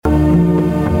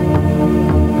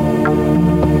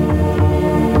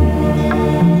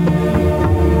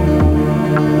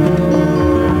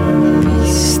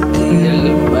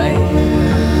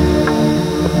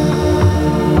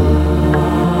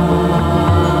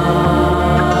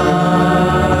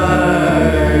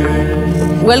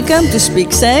Welcome to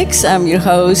Speak Sex. I'm your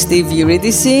host, Eve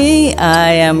Eurydice.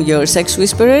 I am your sex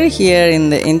whisperer here in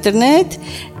the internet.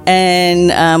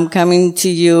 And I'm coming to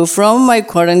you from my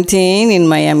quarantine in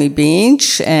Miami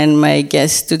Beach. And my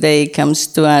guest today comes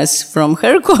to us from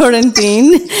her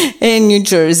quarantine in New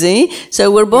Jersey. So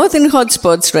we're both in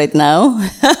hotspots right now.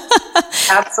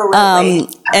 Absolutely.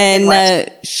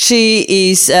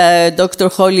 She is Dr.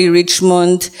 Holly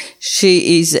Richmond.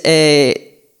 She is a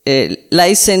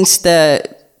licensed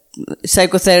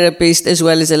psychotherapist as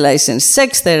well as a licensed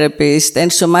sex therapist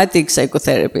and somatic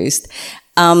psychotherapist.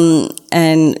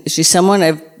 And she's someone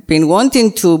I've been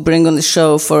wanting to bring on the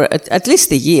show for at least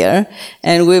a year.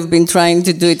 And we've been trying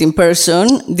to do it in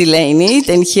person, delaying it.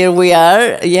 And here we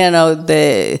are,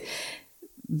 the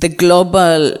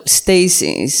global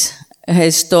stasis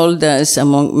has told us,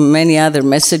 among many other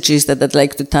messages that I'd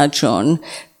like to touch on,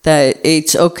 that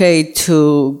it's okay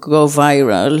to go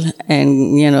viral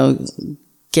and,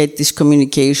 get this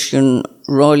communication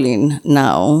rolling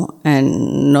now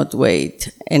and not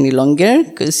wait any longer,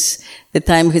 because the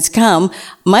time has come.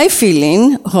 My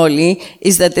feeling, Holly,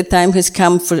 is that the time has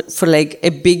come for like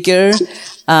a bigger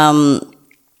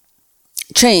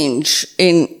change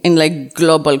in like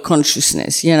global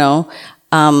consciousness,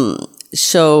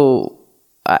 So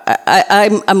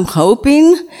I'm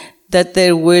hoping that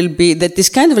there will be, that this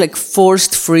kind of like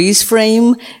forced freeze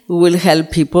frame will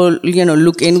help people,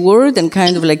 look inward and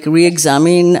kind of like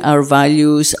re-examine our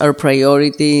values, our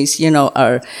priorities,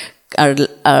 the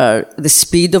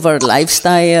speed of our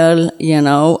lifestyle,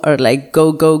 our like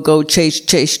go,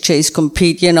 chase,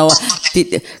 compete,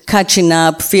 catching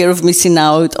up, fear of missing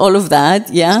out, all of that,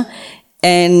 yeah.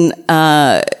 And,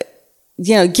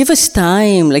 give us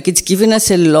time, like it's given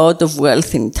us a lot of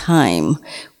wealth in time,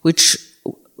 which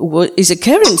is a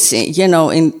currency,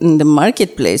 in the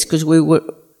marketplace, because we were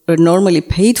normally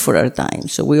paid for our time.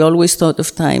 So we always thought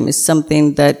of time as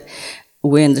something that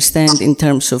we understand in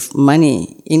terms of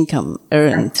money, income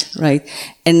earned, right?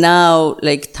 And now,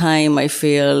 like time, I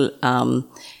feel,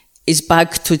 is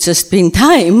back to just being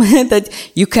time that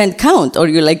you can't count or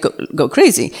you like go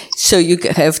crazy. So you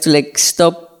have to like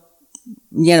stop,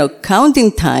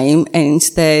 counting time and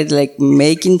instead like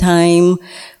making time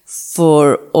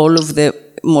for all of the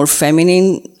more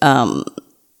feminine,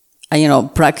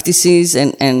 practices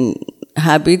and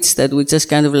habits that we just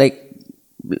kind of like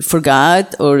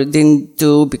forgot or didn't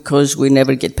do because we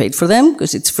never get paid for them,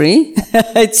 because it's free.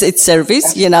 it's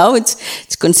service,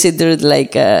 it's considered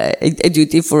like a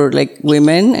duty for like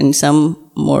women and some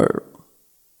more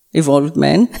evolved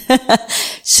men.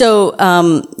 So,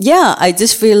 I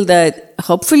just feel that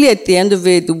hopefully at the end of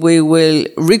it, we will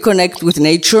reconnect with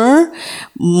nature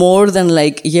more than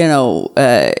like,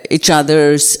 each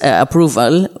other's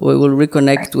approval. We will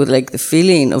reconnect with like the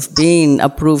feeling of being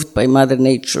approved by Mother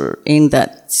Nature in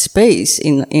that space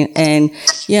and,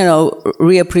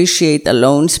 reappreciate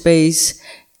alone space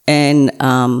and,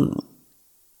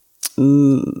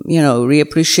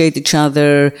 reappreciate each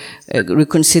other,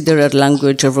 reconsider our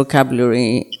language, our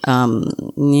vocabulary, and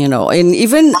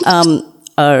even,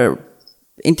 our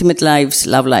intimate lives,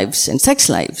 love lives, and sex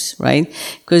lives, right?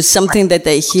 Because something that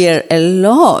I hear a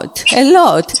lot,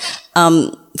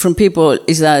 from people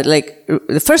is that like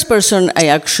the first person I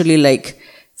actually like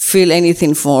feel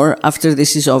anything for after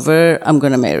this is over, I'm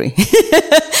gonna marry.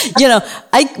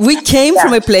 We came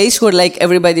from a place where like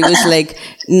everybody was like,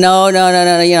 no,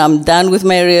 I'm done with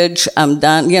marriage. I'm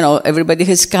done, everybody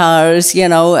has scars, I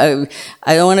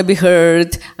don't want to be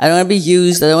hurt. I don't want to be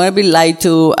used. I don't want to be lied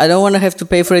to. I don't want to have to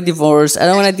pay for a divorce. I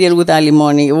don't want to deal with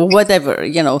alimony or whatever,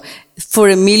 for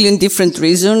a million different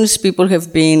reasons, people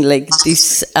have been like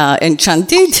this,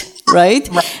 enchanted, right?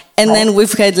 And then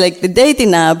we've had like the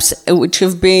dating apps, which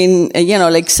have been,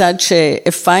 like such a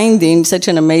finding, such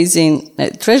an amazing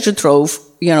treasure trove,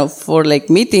 for like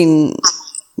meeting,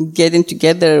 getting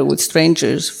together with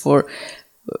strangers for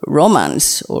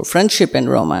romance or friendship and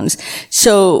romance.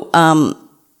 So,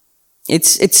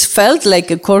 it's felt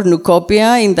like a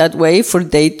cornucopia in that way for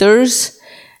daters.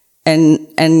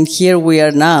 And here we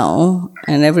are now,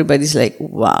 and everybody's like,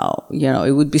 wow,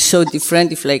 it would be so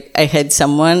different if like I had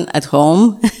someone at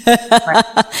home.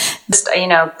 Just,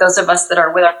 those of us that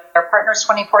are with our partners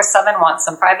 24/7 want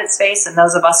some private space, and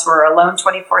those of us who are alone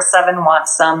 24/7 want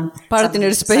some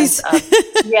partner space. Partner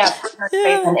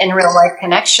space and in real life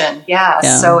connection. Yeah.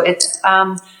 So it's,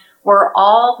 we're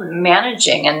all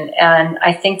managing. And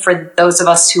I think for those of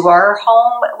us who are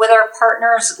home with our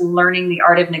partners, learning the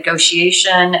art of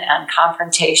negotiation and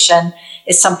confrontation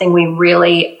is something we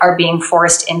really are being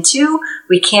forced into.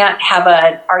 We can't have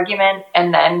an argument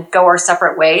and then go our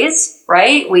separate ways,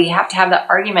 right? We have to have that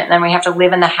argument and then we have to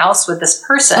live in the house with this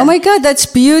person. Oh my God, that's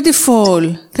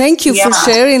beautiful. Thank you for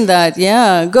sharing that.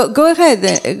 Yeah. Go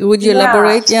ahead. Would you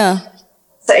elaborate? Yeah.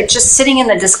 So it's just sitting in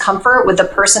the discomfort with the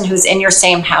person who's in your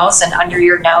same house and under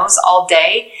your nose all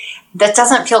day, that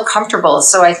doesn't feel comfortable.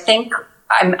 So I think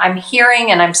I'm hearing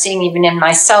and I'm seeing even in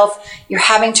myself, you're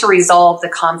having to resolve the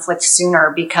conflict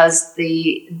sooner because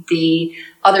the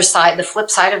other side, the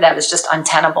flip side of that is just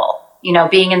untenable. You know,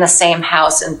 being in the same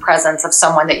house in presence of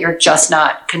someone that you're just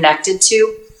not connected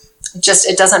to.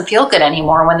 It doesn't feel good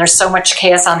anymore when there's so much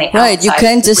chaos on the outside. Right, you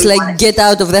can't just get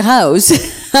out of the house.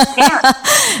 Yeah,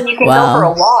 you can go for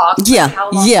a walk. Yeah, how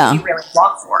long can you really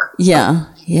walk for? Yeah.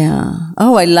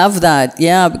 Oh, I love that.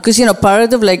 Yeah, because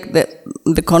part of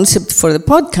the concept for the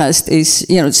podcast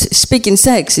is speaking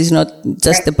sex is not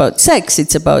just about sex;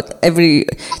 it's about every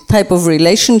type of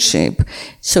relationship.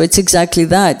 So it's exactly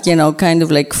that. Kind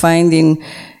of like finding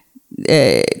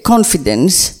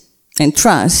confidence and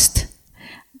trust.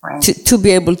 Right. To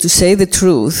be able to say the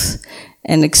truth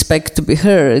and expect to be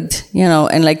heard,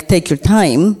 and take your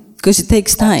time, because it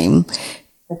takes time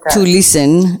to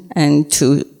listen and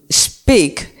to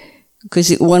speak.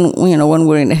 Because when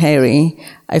we're in a hurry,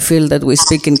 I feel that we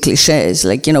speak in cliches,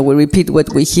 we repeat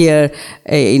what we hear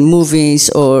in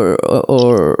movies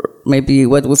or maybe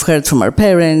what we've heard from our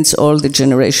parents, all the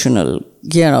generational,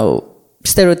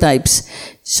 stereotypes.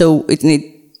 So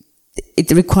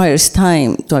it requires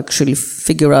time to actually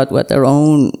figure out what our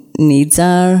own needs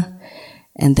are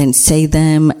and then say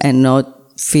them and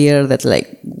not fear that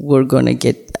we're going to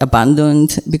get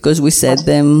abandoned because we said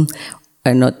them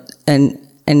and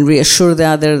reassure the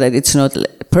other that it's not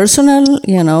personal,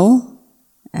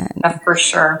 And for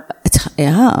sure.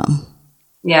 Yeah.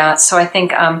 Yeah. So I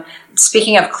think,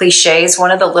 speaking of cliches,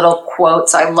 one of the little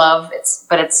quotes I love,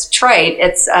 but it's trite.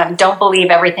 It's, don't believe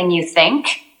everything you think.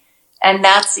 And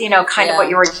that's, kind of what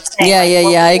you were saying.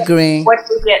 Yeah, I agree. What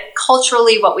we get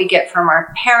culturally, what we get from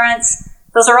our parents,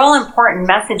 those are all important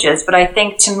messages. But I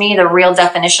think to me, the real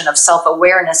definition of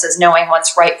self-awareness is knowing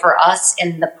what's right for us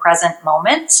in the present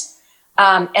moment.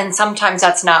 And sometimes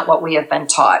that's not what we have been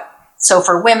taught. So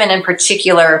for women in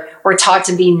particular, we're taught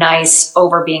to be nice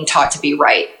over being taught to be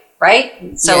right?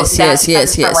 So yes.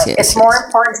 It's more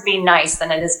important to be nice than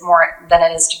it is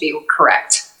to be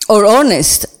correct. Or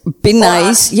honest, be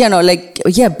nice,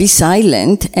 be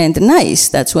silent and nice.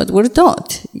 That's what we're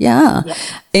taught. Yeah.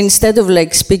 Instead of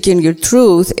speaking your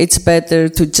truth, it's better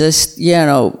to just,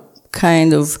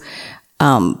 kind of,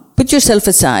 put yourself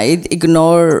aside,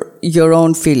 ignore your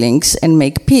own feelings and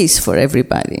make peace for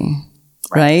everybody.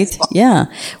 Right? Yeah.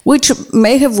 Which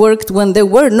may have worked when there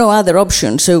were no other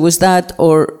options. So it was that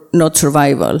or not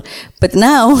survival. But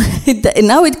now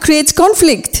it creates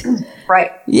conflict.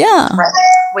 Right. Yeah. Right.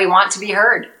 We want to be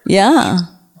heard. Yeah.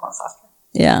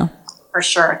 Yeah. For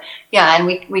sure. Yeah. And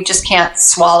we just can't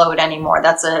swallow it anymore.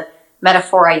 That's a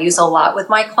metaphor I use a lot with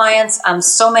my clients.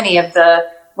 So many of the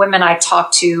women I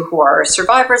talk to who are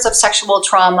survivors of sexual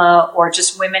trauma or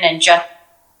just women in general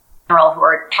who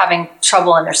are having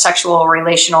trouble in their sexual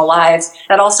relational lives,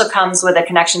 that also comes with a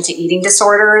connection to eating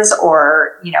disorders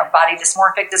or, body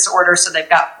dysmorphic disorder. So they've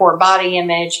got poor body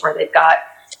image or they've got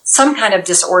some kind of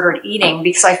disordered eating,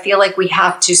 because I feel like we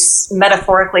have to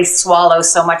metaphorically swallow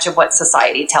so much of what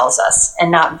society tells us and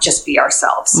not just be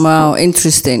ourselves. Wow,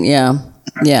 interesting. Yeah.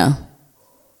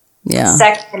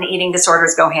 Sex and eating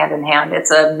disorders go hand in hand.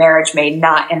 It's a marriage made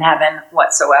not in heaven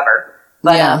whatsoever.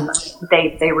 But they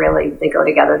go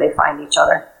together. They find each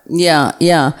other.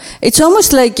 Yeah. It's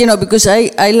almost like, because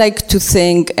I like to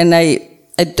think, and I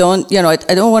don't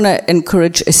want to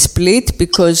encourage a split,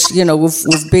 because,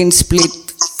 we've been split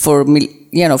for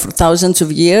thousands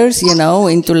of years,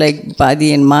 into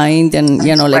body and mind, and,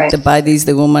 the body is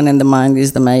the woman and the mind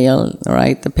is the male,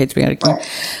 right? The patriarchy. Right.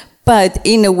 But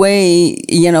in a way,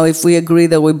 if we agree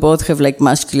that we both have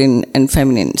masculine and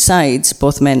feminine sides,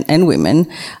 both men and women,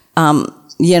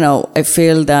 I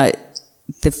feel that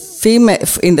the female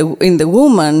in the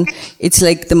woman, it's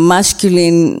the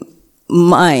masculine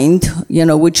mind,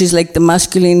 which is the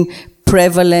masculine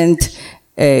prevalent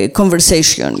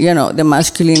conversation, the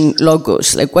masculine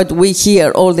logos, what we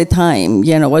hear all the time,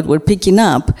 what we're picking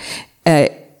up,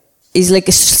 is like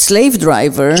a slave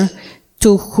driver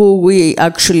to who we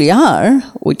actually are,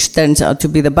 which turns out to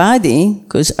be the body,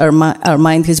 because our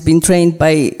mind has been trained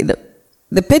by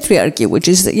the patriarchy, which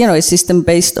is, a system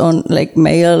based on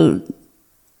male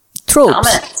tropes.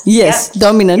 Dominance. Yes,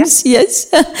 dominance, yes.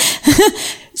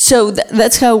 So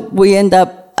that's how we end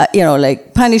up,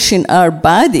 like punishing our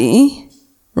body,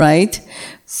 right?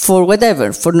 For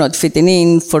whatever, for not fitting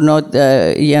in, for not,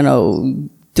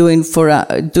 doing for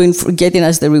getting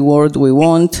us the reward we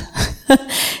want.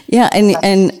 Yeah,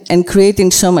 and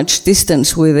creating so much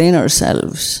distance within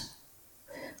ourselves.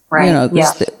 Right.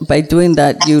 By doing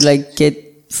that, you like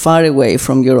get far away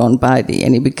from your own body,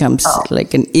 and it becomes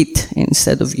like an it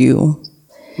instead of you.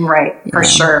 Right, for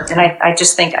sure. And I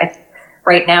just think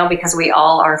right now, because we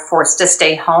all are forced to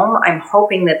stay home, I'm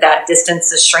hoping that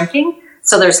distance is shrinking.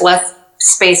 So there's less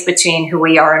space between who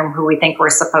we are and who we think we're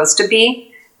supposed to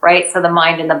be, right? So the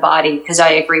mind and the body, because I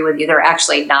agree with you, they're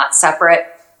actually not separate.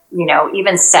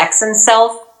 Even sex and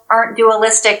self aren't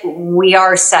dualistic. We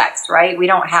are sex, right? We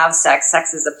don't have sex.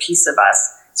 Sex is a piece of us.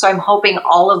 So I'm hoping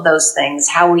all of those things,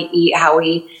 how we eat, how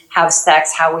we have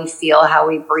sex, how we feel, how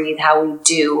we breathe, how we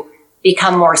do,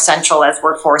 become more central as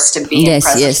we're forced to be in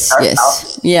presence with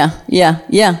ourselves. Yeah.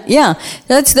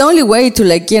 That's the only way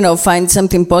to find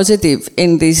something positive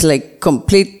in this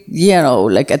complete,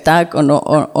 attack on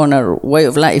our way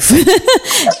of life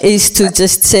is to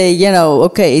just say,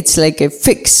 okay, it's like a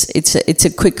fix. It's a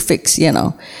quick fix,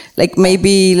 Like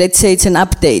maybe, let's say it's an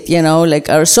update, like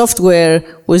our software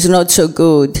was not so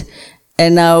good.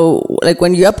 And now,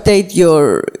 when you update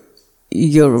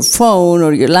your phone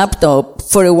or your laptop,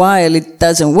 for a while it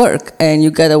doesn't work and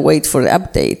you gotta wait for the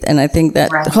update. And I think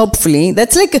that hopefully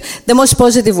that's the most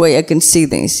positive way I can see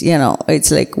this.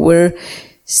 It's like we're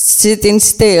sitting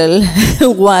still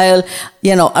while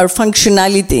our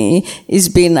functionality is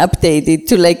being updated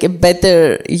to a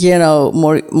better,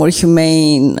 more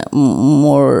humane,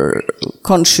 more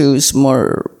conscious,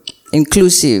 more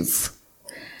inclusive,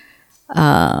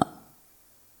 and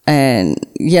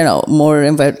more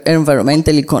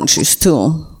environmentally conscious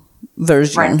too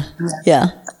version. Right.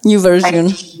 Yeah, new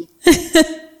version.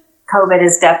 COVID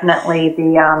is definitely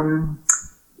the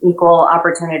equal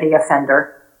opportunity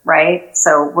offender, right?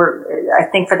 So I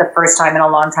think for the first time in a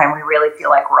long time, we really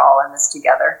feel like we're all in this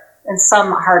together. And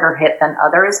some harder hit than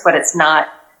others, but there's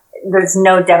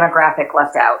no demographic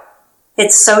left out.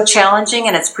 It's so challenging,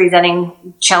 and it's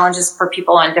presenting challenges for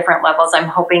people on different levels. I'm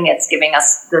hoping it's giving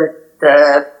us the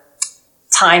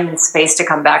time and space to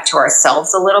come back to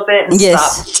ourselves a little bit and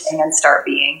stop being and start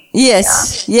being.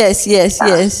 Yes.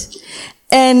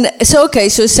 And so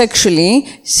sexually,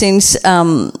 since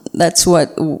that's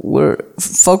what we're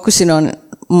focusing on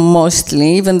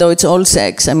mostly, even though it's all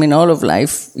sex, all of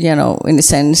life, in a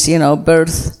sense,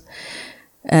 birth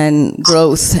and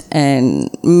growth and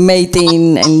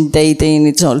mating and dating,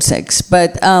 it's all sex.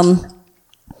 But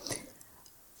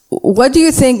what do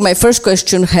you think, my first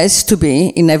question has to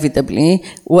be, inevitably,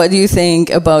 what do you think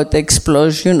about the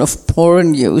explosion of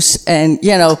porn use? And,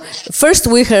 first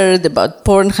we heard about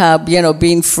Pornhub,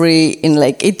 being free in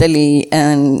Italy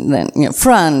and then,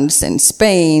 France and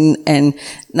Spain, and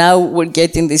now we're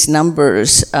getting these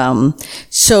numbers.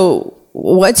 So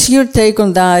what's your take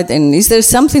on that? And is there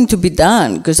something to be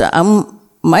done? Because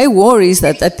my worry is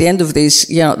that at the end of this,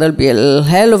 there'll be a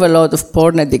hell of a lot of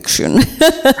porn addiction.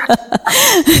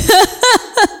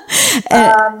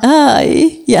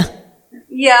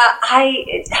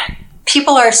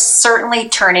 People are certainly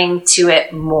turning to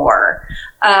it more.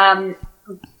 But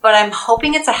I'm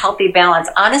hoping it's a healthy balance.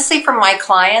 Honestly, from my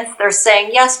clients, they're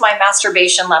saying, yes, my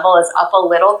masturbation level is up a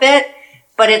little bit,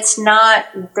 but there's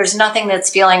nothing that's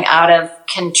feeling out of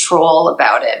control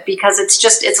about it, because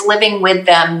it's living with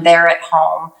them there at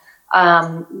home.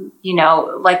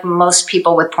 Like most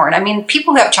people with porn.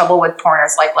 People who have trouble with porn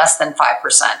is less than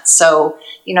 5%. So,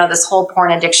 this whole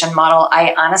porn addiction model,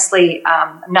 I honestly,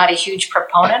 I'm not a huge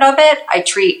proponent of it. I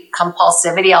treat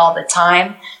compulsivity all the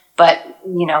time, but,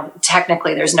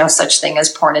 technically there's no such thing as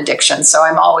porn addiction. So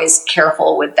I'm always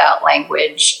careful with that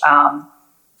language,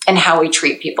 and how we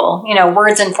treat people.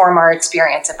 Words inform our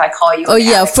experience. If I call you,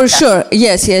 for sure.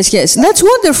 Yes. That's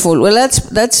wonderful. Well,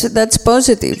 that's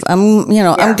positive.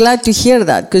 I'm glad to hear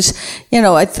that, because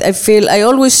I feel I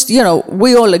always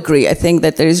we all agree. I think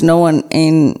that there is no one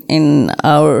in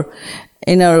our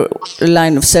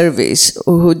line of service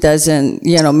who doesn't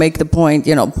make the point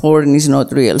porn is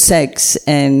not real sex,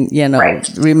 and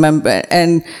remember,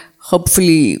 and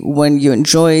hopefully when you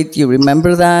enjoy it, you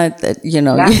remember that that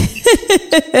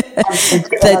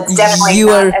definitely you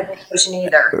not are education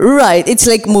either. Right. It's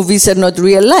like movies are not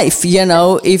real life.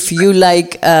 If you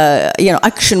like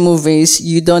action movies,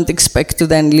 you don't expect to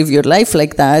then live your life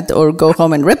like that or go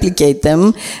home and replicate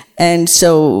them. And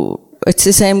so it's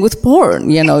the same with porn.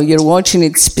 You're watching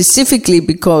it specifically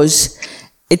because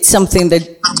it's something that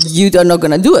you are not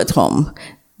going to do at home.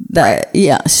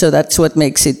 So that's what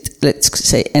makes it, let's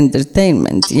say,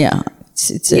 entertainment. Yeah.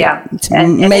 It's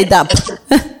made up.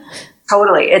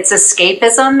 Totally. It's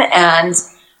escapism. And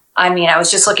I mean, I was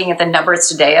just looking at the numbers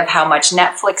today of how much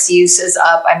Netflix use is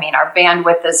up. I mean, our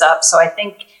bandwidth is up. So I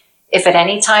think if at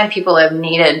any time people have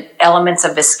needed elements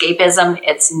of escapism,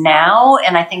 it's now.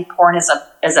 And I think porn is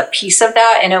a piece of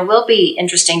that. And it will be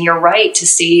interesting. You're right to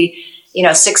see,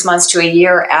 6 months to a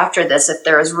year after this, if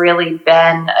there has really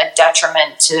been a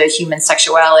detriment to human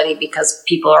sexuality because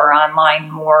people are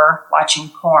online more watching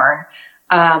porn.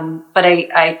 But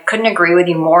I couldn't agree with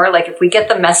you more. Like, if we get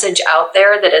the message out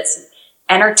there that it's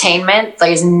entertainment,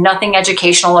 there's nothing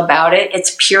educational about it,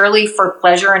 it's purely for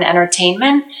pleasure and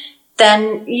entertainment,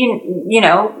 then,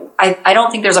 I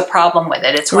don't think there's a problem with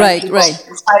it. It's when people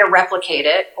try to replicate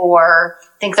it or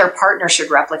think their partner should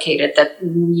replicate it that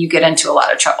you get into a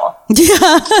lot of trouble.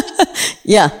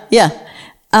 Yeah.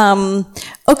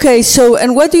 Okay, so,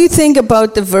 and what do you think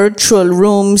about the virtual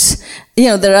rooms?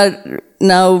 There are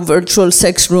now virtual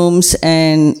sex rooms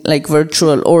and like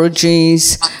virtual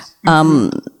orgies. I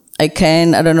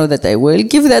don't know that I will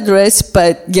give the address,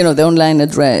 but, the online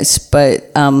address,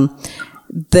 but,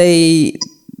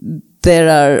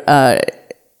 there are,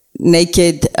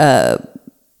 naked,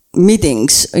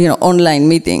 meetings, online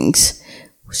meetings.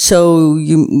 So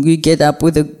you get up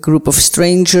with a group of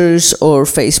strangers or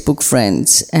Facebook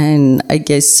friends, and I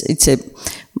guess it's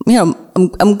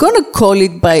I'm gonna call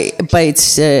it by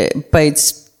its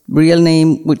real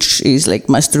name, which is like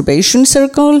masturbation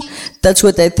circle. That's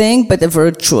what I think, but a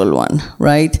virtual one,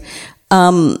 right?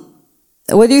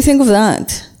 What do you think of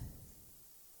that?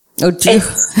 Or do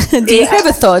you have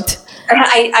a thought?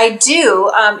 I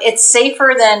do. It's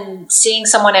safer than seeing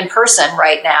someone in person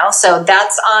right now. So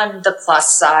that's on the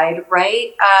plus side,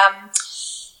 right?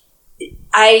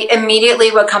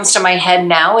 What comes to my head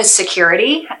now is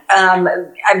security.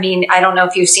 I don't know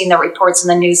if you've seen the reports in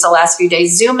the news the last few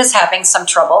days. Zoom is having some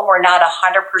trouble. We're not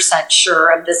 100% sure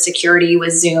of the security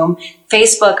with Zoom.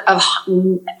 Facebook,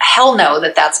 hell no,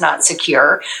 that's not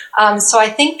secure. So I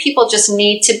think people just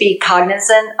need to be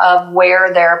cognizant of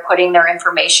where they're putting their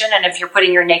information. And if you're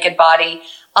putting your naked body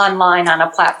online on a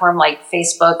platform like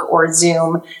Facebook or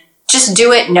Zoom, just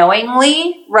do it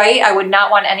knowingly, right? I would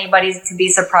not want anybody to be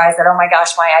surprised that, oh my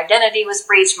gosh, my identity was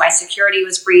breached, my security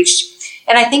was breached.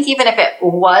 And I think even if it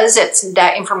was,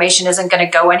 that information isn't going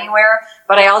to go anywhere.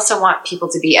 But I also want people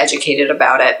to be educated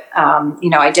about it.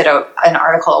 I did an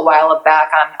article a while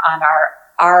back on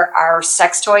our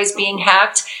sex toys being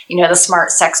hacked. The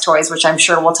smart sex toys, which I'm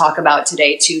sure we'll talk about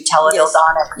today too.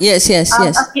 Teledildonic. Yes.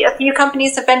 A few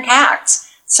companies have been hacked.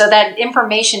 So that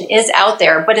information is out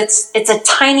there, but it's a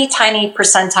tiny, tiny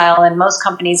percentile, and most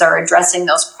companies are addressing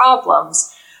those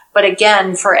problems. But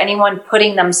again, for anyone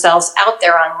putting themselves out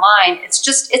there online,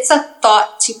 it's a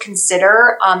thought to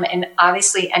consider. And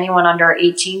obviously anyone under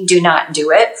 18, do not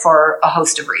do it for a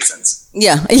host of reasons.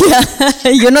 Yeah.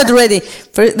 You're not ready.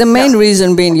 For the main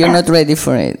reason being you're not ready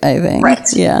for it, I think. Right.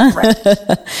 Yeah. Right.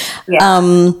 Yeah.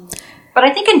 But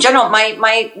I think in general,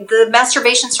 the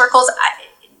masturbation circles,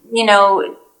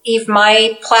 if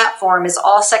my platform is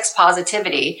all sex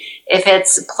positivity, if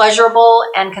it's pleasurable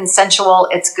and consensual,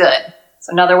 it's good.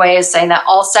 So another way is saying that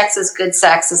all sex is good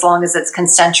sex as long as it's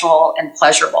consensual and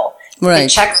pleasurable. Right. If it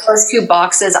checks those two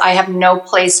boxes, I have no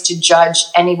place to judge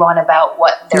anyone about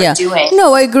what they're doing.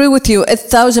 No, I agree with you.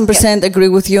 1,000% agree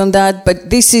with you on that.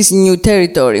 But this is new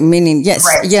territory, meaning, yes,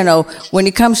 when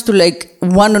it comes to like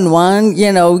one-on-one,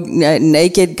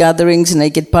 naked gatherings,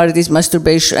 naked parties,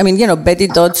 masturbation. I mean, Betty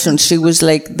Dodson, she was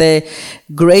like the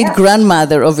great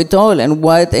grandmother of it all, and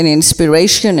what an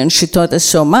inspiration. And she taught us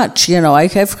so much. I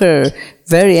have her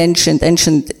very ancient,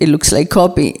 it looks like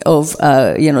copy of,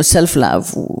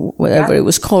 Self-Love, whatever it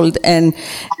was called. And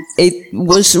it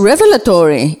was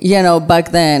revelatory,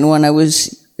 back then when I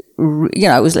was,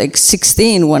 I was like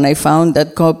 16 when I found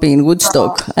that copy in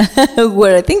Woodstock,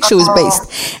 where I think she was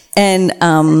based. And,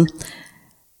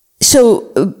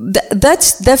 so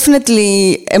that's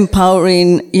definitely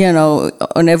empowering,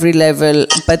 on every level,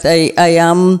 but I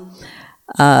am,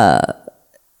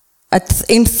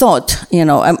 in thought,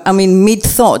 I'm in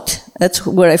mid-thought. That's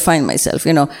where I find myself,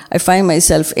 I find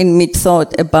myself in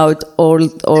mid-thought about all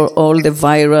the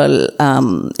viral,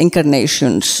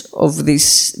 incarnations of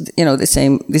this, the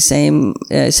same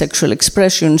sexual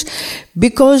expressions,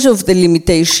 because of the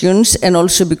limitations and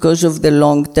also because of the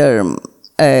long-term,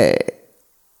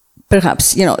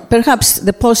 perhaps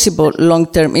the possible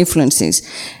long-term influences,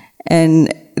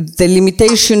 and the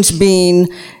limitations being,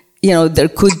 there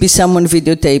could be someone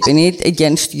videotaping it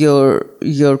against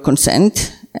your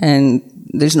consent, and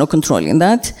there's no controlling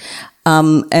that.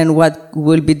 and what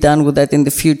will be done with that in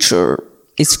the future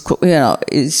is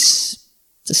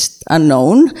just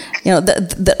unknown.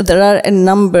 There are a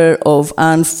number of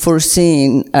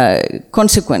unforeseen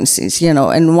consequences,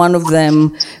 and one of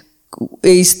them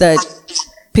is that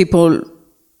people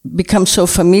become so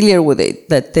familiar with it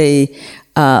that they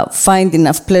find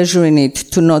enough pleasure in it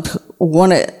to not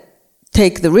want to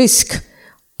take the risk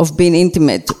of being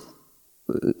intimate,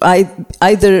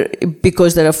 either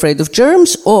because they're afraid of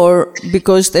germs or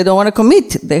because they don't want to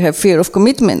commit. They have fear of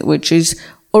commitment, which is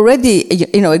already,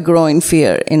 a growing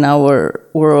fear in our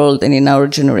world and in our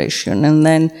generation. And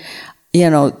then,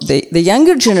 the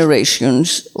younger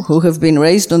generations who have been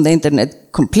raised on the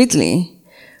internet completely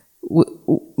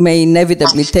may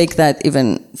inevitably take that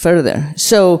even further.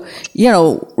 So,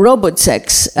 robot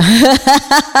sex.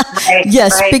 Right, yeah,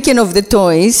 right. Speaking of the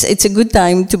toys, it's a good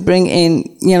time to bring in,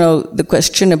 the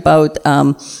question about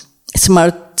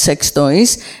smart sex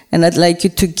toys. And I'd like you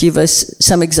to give us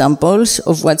some examples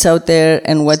of what's out there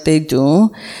and what they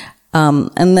do.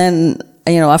 And then,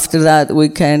 after that, we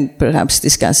can perhaps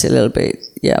discuss a little bit,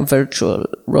 virtual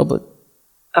robot.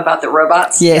 About the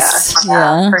robots? Yes.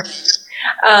 Yeah.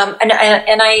 And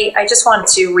I just want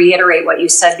to reiterate what you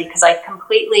said, because I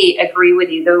completely agree with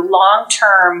you. The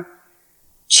long-term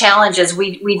challenges,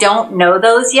 we don't know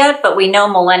those yet, but we know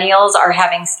millennials are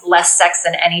having less sex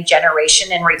than any generation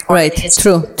in recorded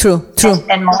history. True.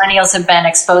 And millennials have been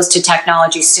exposed to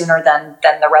technology sooner than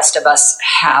the rest of us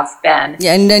have been.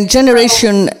 Yeah, and then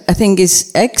generation, I think,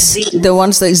 is X, Z. The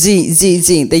ones that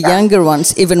Z, the younger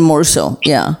ones, even more so.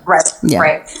 Yeah.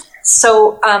 Right.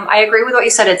 So I agree with what you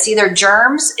said. It's either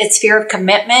germs, it's fear of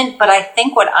commitment, but I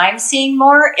think what I'm seeing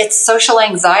more, it's social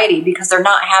anxiety, because they're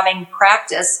not having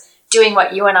practice doing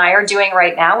what you and I are doing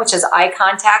right now, which is eye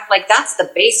contact. Like, that's the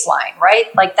baseline,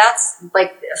 right? Like, that's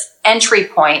like the entry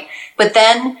point. But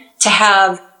then to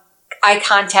have eye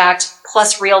contact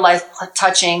plus real life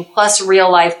touching, plus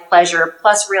real life pleasure,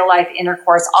 plus real life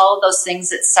intercourse, all of those things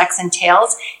that sex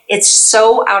entails, it's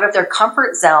so out of their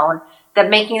comfort zone that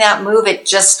making that move, it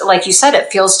just, like you said, it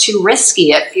feels too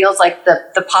risky. It feels like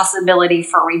the possibility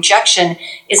for rejection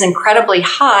is incredibly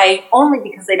high, only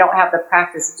because they don't have the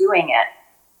practice doing it.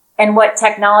 And what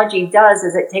technology does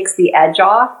is it takes the edge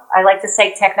off. I like to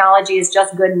say technology is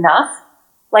just good enough.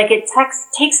 Like, it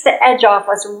takes the edge off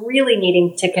us really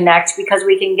needing to connect, because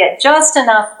we can get just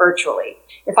enough virtually.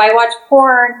 If I watch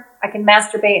porn, I can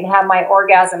masturbate and have my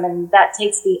orgasm, and that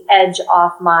takes the edge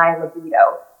off my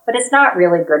libido. But it's not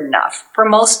really good enough. For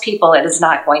most people, it is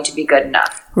not going to be good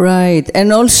enough. Right.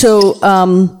 And also,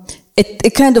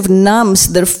 it kind of numbs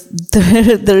their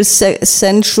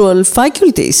sensual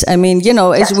faculties. I mean,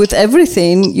 as with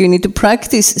everything, you need to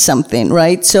practice something,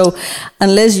 right? So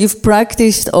unless you've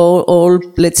practiced all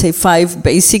let's say 5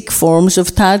 basic forms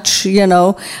of touch, and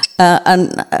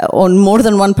on more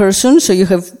than one person, so you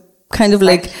have kind of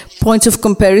like points of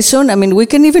comparison. I mean, we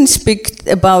can even speak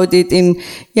about it in,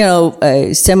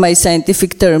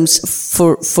 semi-scientific terms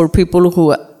for people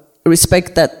who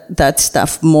respect that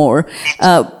stuff more.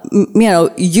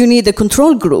 You need a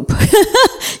control group.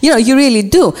 You really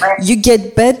do. You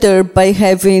get better by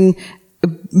having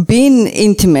been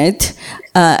intimate,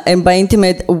 and by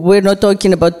intimate, we're not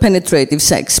talking about penetrative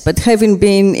sex, but having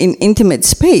been in intimate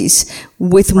space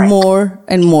with more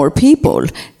and more people.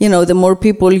 The more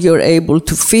people you're able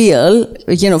to feel,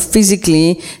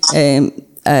 physically,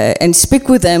 and speak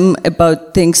with them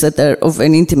about things that are of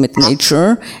an intimate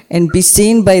nature and be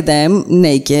seen by them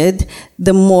naked,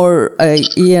 the more,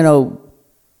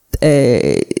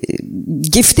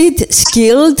 gifted,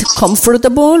 skilled,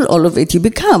 comfortable, all of it you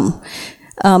become.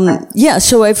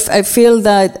 So I feel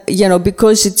that,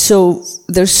 because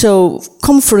they're so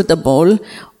comfortable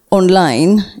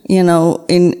online,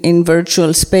 in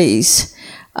virtual space,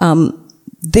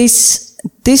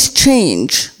 this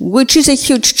change, which is a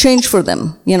huge change for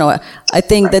them. I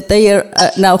think that they are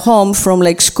now home from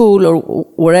like school or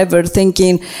wherever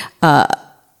thinking,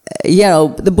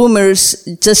 the boomers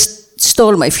just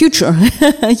stole my future.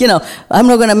 I'm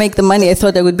not going to make the money I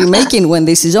thought I would be making when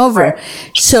this is over.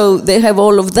 So they have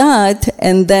all of that.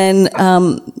 And then,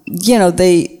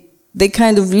 they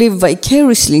kind of live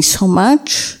vicariously so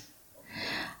much.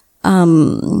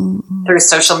 Through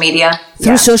social media.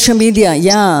 Social media,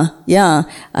 yeah.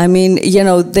 I mean,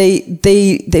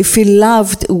 they feel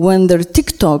loved when their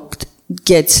TikTok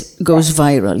goes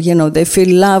viral. They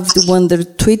feel loved when their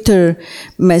Twitter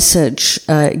message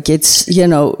gets,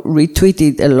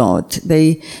 retweeted a lot.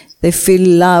 They feel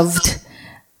loved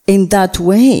in that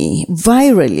way,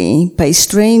 virally, by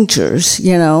strangers,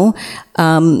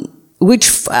 which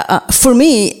for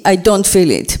me, I don't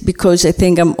feel it because I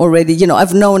think I'm already,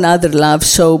 I've known other love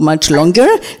so much longer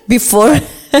before,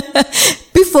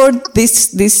 before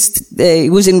this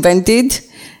was invented,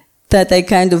 that I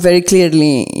kind of very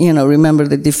clearly, remember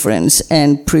the difference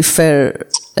and prefer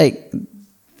like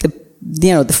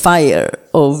the fire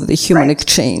of the human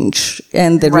exchange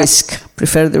and the risk.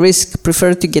 Prefer the risk.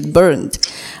 Prefer to get burned.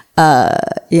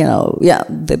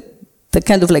 The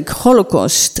kind of like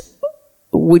Holocaust,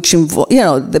 which involves,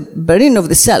 the burning of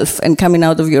the self and coming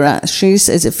out of your ashes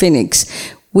as a phoenix,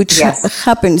 which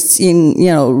happens in,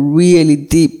 really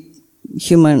deep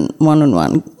human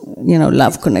one-on-one,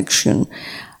 love connection.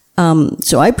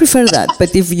 So I prefer that.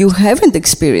 But if you haven't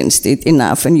experienced it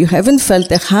enough and you haven't felt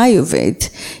the high of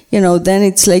it, then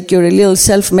it's like you're a little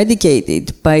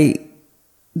self-medicated by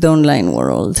the online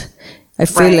world. I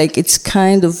feel like it's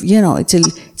kind of,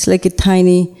 it's like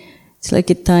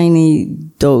a tiny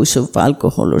dose of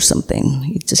alcohol or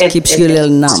something. It just keeps you a little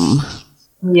numb.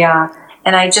 Yeah.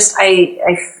 And I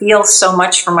feel so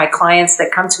much for my clients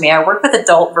that come to me. I work with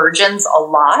adult virgins a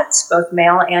lot, both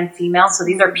male and female. So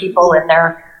these are people in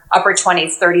their upper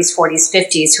 20s, 30s, 40s,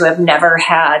 50s who have never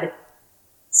had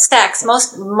sex.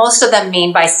 Most of them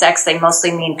mean by sex, they mostly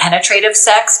mean penetrative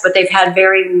sex, but they've had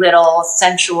very little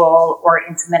sensual or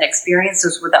intimate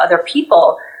experiences with other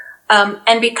people.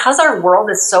 And because our world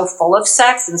is so full of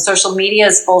sex and social media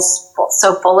is so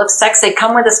full of sex, they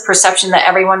come with this perception that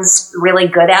everyone's really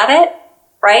good at it,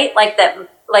 right? Like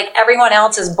everyone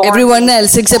else is born. Everyone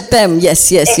else except them.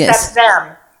 Yes. Except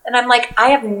them. And I'm like, I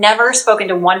have never spoken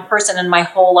to one person in my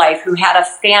whole life who had a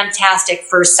fantastic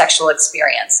first sexual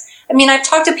experience. I mean, I've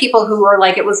talked to people who were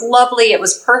like, it was lovely, it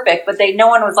was perfect, but no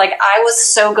one was like, I was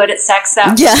so good at sex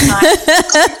that time.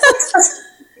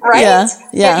 Right?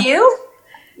 Yeah. Have you?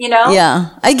 Yeah,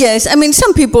 I guess. I mean,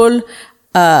 some people,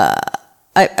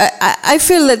 I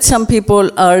feel that some people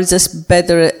are just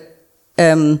better,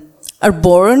 are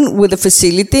born with a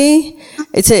facility.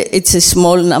 It's a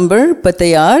small number, but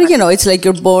they are, it's like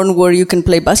you're born where you can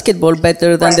play basketball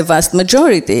better than the vast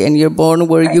majority. And you're born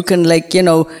where you can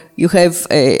you're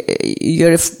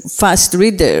a fast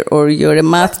reader or you're a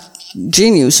math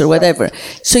genius or whatever.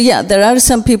 So yeah, there are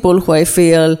some people who I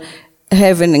feel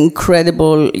have an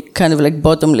incredible kind of like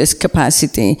bottomless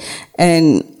capacity.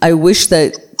 And I wish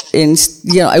that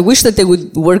I wish that they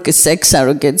would work as sex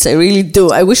surrogates. I really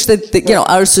do. I wish that,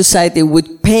 our society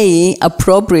would pay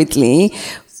appropriately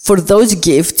for those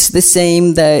gifts the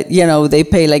same that, they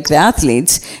pay like the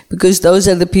athletes, because those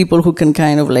are the people who can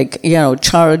kind of like,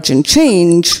 charge and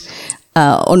change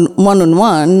on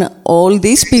one-on-one all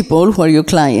these people who are your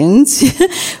clients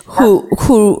who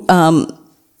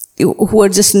are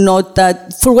just not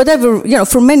that, for whatever,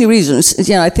 for many reasons.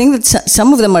 I think that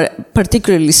some of them are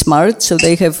particularly smart, so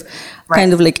they have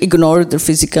kind of like ignored their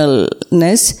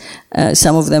physicalness.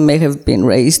 Some of them may have been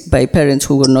raised by parents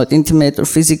who were not intimate or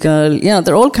physical.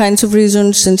 There are all kinds of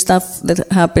reasons and stuff that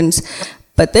happens,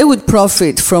 but they would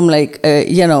profit from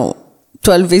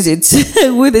 12 visits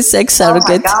with a sex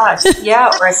surrogate. Oh my gosh,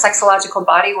 yeah, or a sexological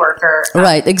body worker.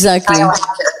 Right, exactly.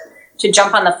 To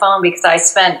jump on the phone because I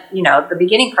spent, the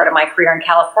beginning part of my career in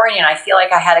California, and I feel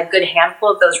like I had a good handful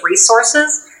of those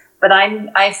resources, but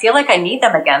I feel like I need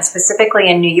them again, specifically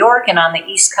in New York and on the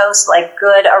East Coast,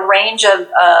 a range of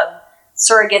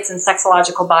surrogates and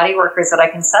sexological body workers that I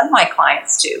can send my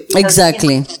clients to. Because,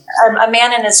 exactly. A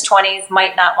man in his 20s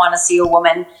might not want to see a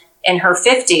woman in her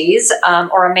 50s,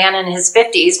 or a man in his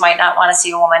 50s might not want to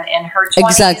see a woman in her 20s.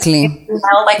 Exactly. We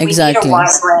need a wide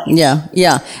range.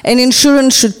 Yeah. And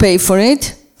insurance should pay for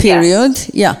it, period.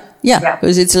 Yes. Yeah.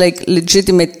 Because it's like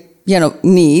legitimate,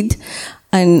 need.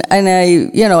 And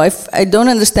I don't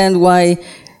understand why,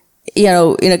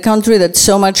 in a country that's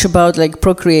so much about like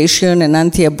procreation and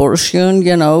anti-abortion,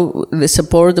 the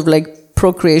support of like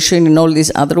procreation in all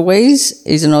these other ways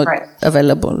is not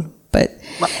available. But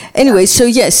anyway, so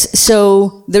yes,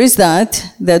 so there is that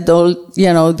old,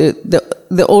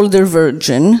 the older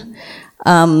virgin,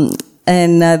 and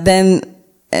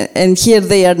here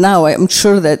they are now. I'm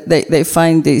sure that they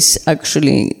find this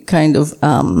actually kind of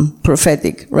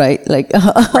prophetic, right? Like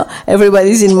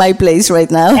everybody's in my place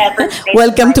right now.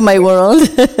 Welcome to my world.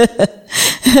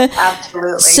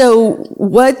 Absolutely. So,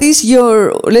 what is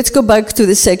let's go back to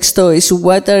the sex toys.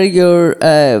 What are your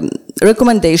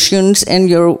recommendations and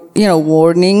your,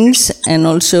 warnings, and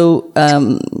also,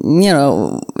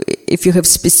 if you have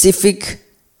specific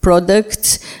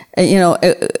products,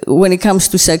 when it comes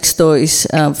to sex toys,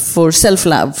 for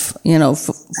self-love,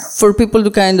 for people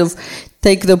to kind of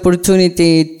take the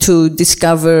opportunity to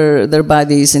discover their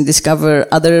bodies and discover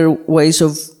other ways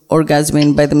of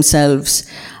orgasming by themselves.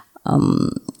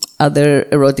 other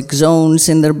erotic zones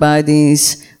in their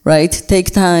bodies, right?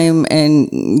 Take time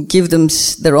and give them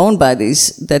their own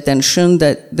bodies the attention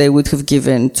that they would have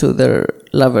given to their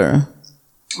lover.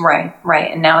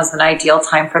 Right. And now is an ideal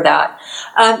time for that.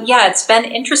 It's been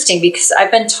interesting because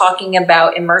I've been talking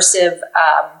about immersive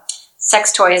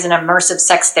sex toys and immersive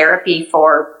sex therapy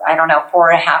for,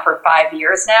 4.5 or 5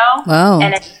 years now. Wow.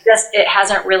 And it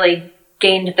hasn't really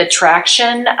gained the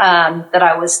traction that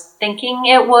I was thinking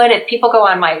it would. If people go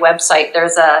on my website,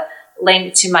 there's a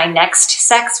link to my Next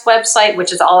Sex website,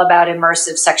 which is all about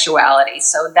immersive sexuality.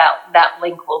 So that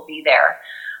link will be there.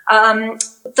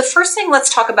 The first thing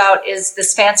let's talk about is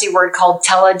this fancy word called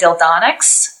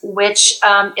teledildonics, which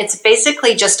it's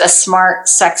basically just a smart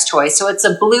sex toy. So it's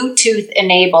a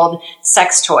Bluetooth-enabled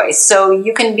sex toy. So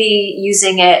you can be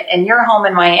using it in your home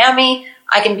in Miami.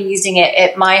 I can be using it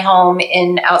at my home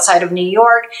outside of New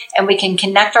York, and we can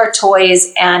connect our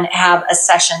toys and have a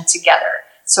session together.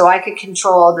 So I could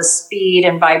control the speed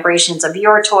and vibrations of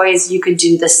your toys. You could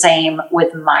do the same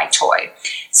with my toy.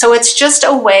 So it's just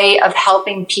a way of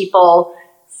helping people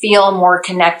feel more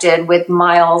connected with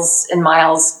miles and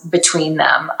miles between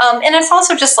them. And it's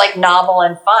also just like novel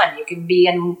and fun. You can be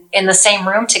in the same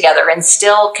room together and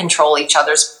still control each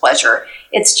other's pleasure.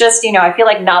 It's just, I feel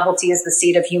like novelty is the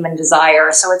seed of human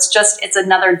desire. So it's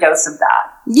another dose of that.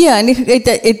 Yeah, and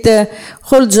it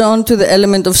holds on to the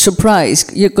element of surprise,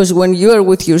 because when you are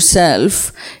with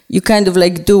yourself, you kind of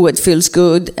like do what feels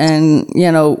good, and,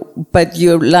 but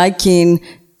you're liking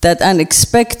that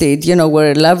unexpected,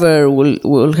 where a lover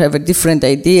will have a different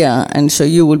idea, and so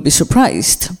you will be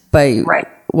surprised by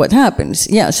what happens.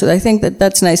 Yeah, so I think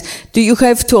that's nice. Do you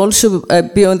have to also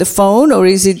be on the phone, or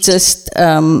is it just...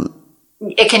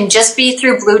 It can just be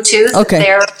through Bluetooth.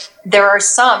 Okay. There are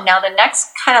some. Now, the next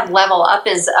kind of level up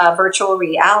is virtual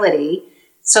reality.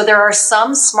 So there are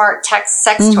some smart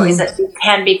sex toys that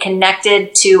can be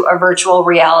connected to a virtual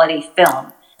reality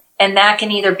film. And that can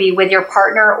either be with your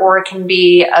partner or it can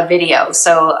be a video.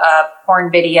 So a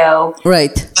porn video.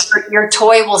 Right. Your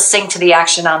toy will sync to the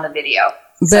action on the video.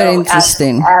 Very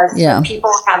interesting. As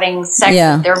people having sex,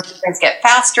 their movements get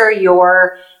faster,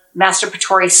 your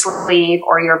masturbatory sleeve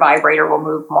or your vibrator will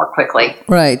move more quickly.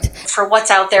 Right. For what's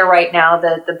out there right now,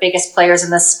 the biggest players in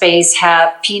this space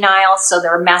have penile, so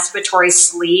they're masturbatory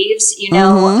sleeves,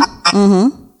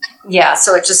 Yeah,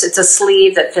 so it's a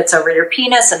sleeve that fits over your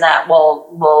penis, and that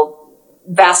will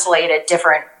vacillate at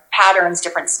different patterns,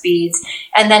 different speeds.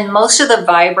 And then most of the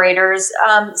vibrators,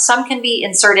 some can be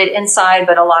inserted inside,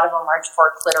 but a lot of them are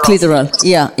for clitoral.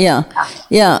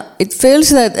 Yeah. It feels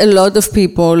that a lot of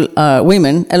people, a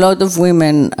lot of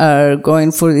women are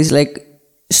going for these like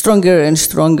stronger and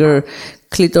stronger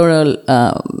clitoral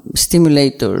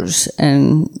stimulators.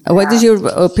 And what is your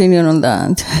opinion on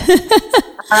that?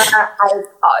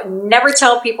 I never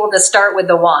tell people to start with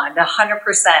the wand,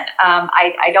 100%.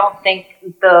 I don't think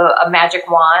a magic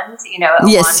wand,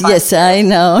 Yes, I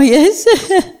know, yes.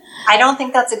 I don't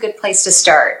think that's a good place to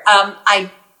start.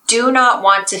 I do not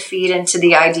want to feed into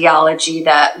the ideology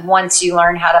that once you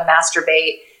learn how to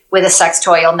masturbate with a sex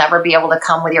toy, you'll never be able to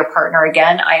come with your partner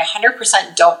again. I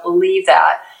 100% don't believe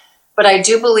that. But I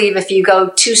do believe if you go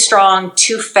too strong,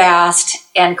 too fast,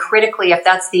 and critically, if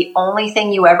that's the only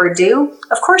thing you ever do,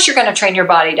 of course you're going to train your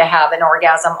body to have an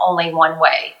orgasm only one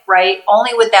way, right?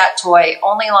 Only with that toy,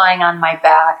 only lying on my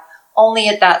back, only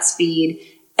at that speed.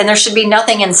 And there should be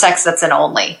nothing in sex that's an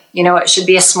only. It should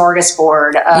be a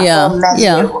smorgasbord,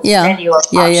 whole menu of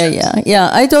options. Yeah.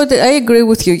 I agree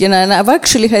with you. And I've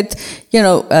actually had,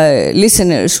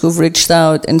 listeners who've reached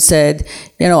out and said,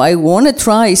 I want to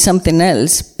try something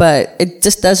else, but it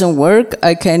just doesn't work.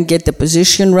 I can't get the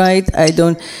position right.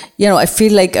 I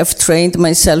feel like I've trained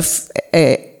myself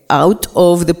out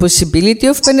of the possibility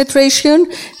of penetration,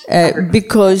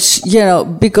 because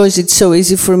it's so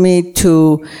easy for me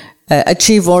to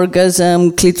achieve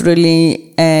orgasm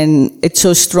clitorally, and it's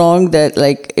so strong that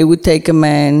like it would take a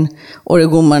man or a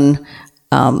woman,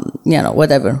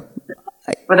 whatever.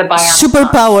 With a bionic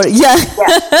superpower, tongue. Yeah.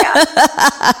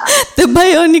 The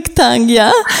bionic tongue,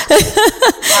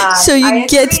 So you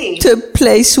get to a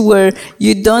place where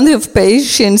you don't have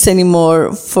patience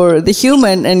anymore for the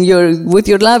human, and you're with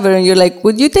your lover, and you're like,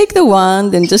 would you take the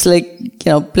wand and just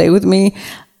play with me?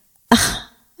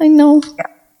 I know.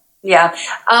 Yeah.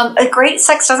 A great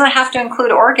sex doesn't have to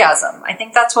include orgasm. I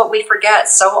think that's what we forget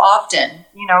so often.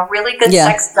 Really good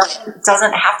sex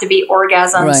doesn't have to be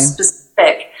orgasm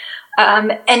specific.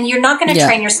 And you're not going to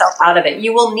train yourself out of it.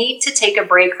 You will need to take a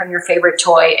break from your favorite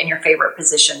toy and your favorite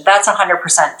position. That's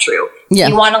 100% true. Yeah.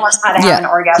 You want to learn how to have an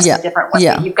orgasm a different way.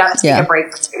 You've got to take a break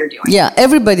from what you're doing. Yeah,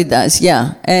 everybody does.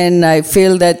 Yeah. And I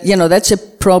feel that, that's a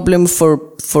problem for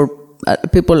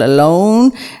people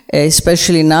alone,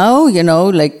 especially now,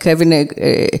 like having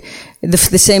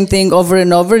the same thing over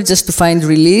and over just to find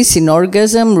release in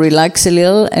orgasm, relax a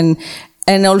little, and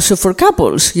also for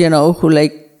couples, who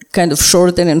like kind of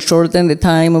shorten the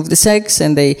time of the sex,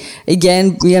 and they,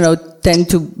 again, tend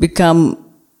to become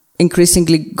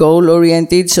increasingly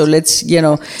goal-oriented. So let's,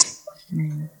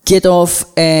 get off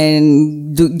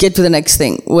and get to the next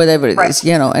thing, whatever it is,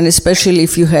 and especially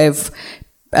if you have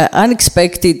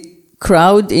unexpected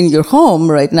crowd in your home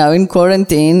right now in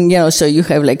quarantine, so you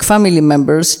have like family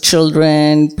members,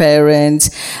 children, parents,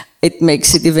 it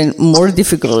makes it even more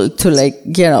difficult to like,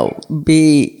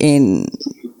 be in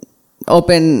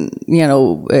open,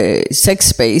 sex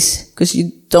space because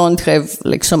you don't have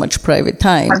like so much private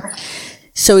time.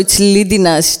 So it's leading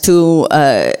us to,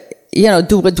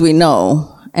 do what we know.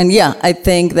 And yeah, I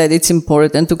think that it's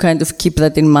important to kind of keep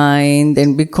that in mind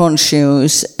and be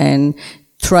conscious and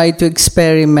try to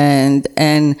experiment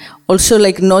and also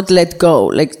like not let go,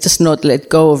 like just not let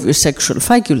go of your sexual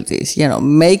faculties,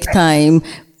 make time,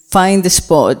 find the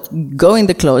spot, go in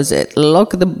the closet,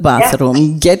 lock the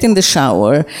bathroom, get in the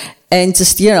shower and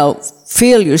just,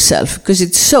 feel yourself because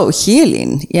it's so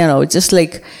healing, just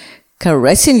like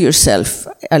caressing yourself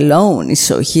alone is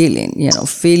so healing,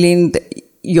 feeling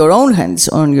your own hands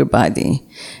on your body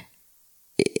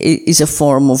is a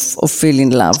form of feeling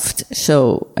loved.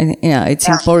 So, yeah, it's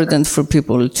important for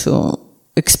people to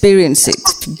experience it,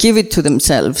 to give it to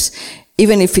themselves,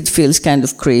 even if it feels kind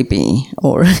of creepy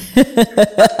or,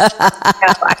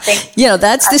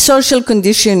 that's the social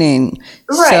conditioning.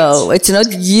 Right. So it's not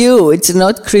you, it's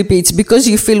not creepy, it's because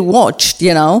you feel watched,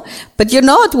 but you're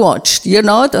not watched, you're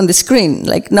not on the screen.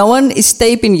 Like no one is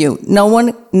taping you, no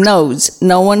one knows,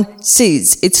 no one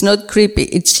sees. It's not creepy,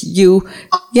 it's you,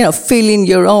 feeling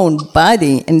your own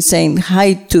body and saying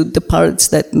hi to the parts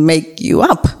that make you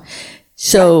up.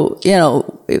 So,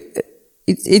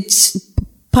 it's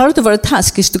part of our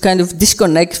task is to kind of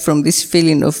disconnect from this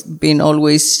feeling of being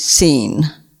always seen.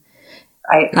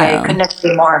 I couldn't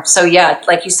agree more. So yeah,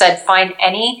 like you said, find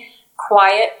any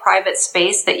quiet, private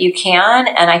space that you can.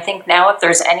 And I think now if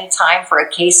there's any time for a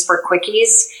case for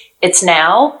quickies, it's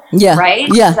now. Yeah. Right?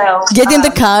 Yeah. So, get in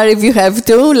the car if you have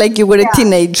to, like you were a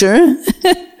teenager.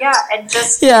 And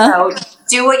just,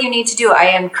 do what you need to do.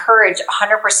 I encourage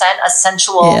 100% a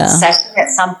sensual session at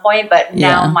some point, but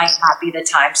now might not be the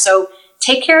time. So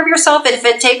take care of yourself. If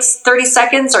it takes 30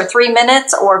 seconds or 3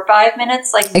 minutes or 5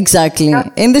 minutes, like exactly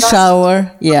in the shower.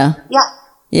 Yeah,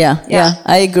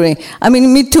 I agree. I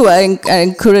mean, me too. I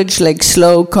encourage like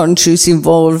slow, conscious,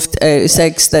 involved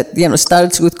sex that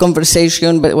starts with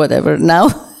conversation, but whatever. Now,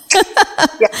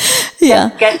 get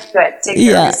to it. Take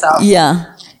care of yourself.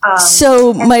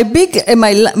 So my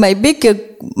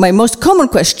most common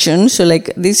question, so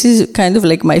like this is kind of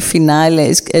like my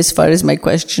finale as far as my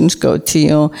questions go to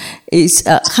you, is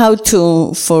how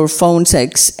to for phone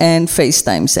sex and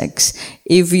FaceTime sex.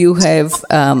 If you have,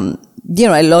 a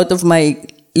lot of my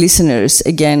listeners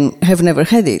again have never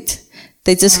had it.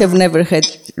 They just have never had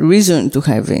reason to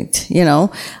have it,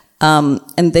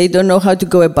 and they don't know how to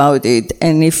go about it.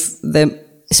 And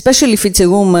especially if it's a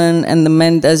woman and the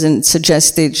man doesn't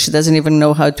suggest it, she doesn't even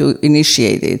know how to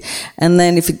initiate it. And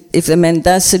then if the man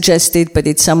does suggest it, but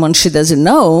it's someone she doesn't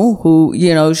know, who,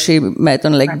 she met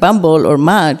on like Bumble or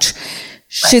Match,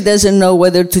 she doesn't know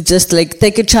whether to just like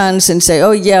take a chance and say,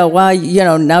 oh yeah, why,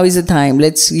 now is the time.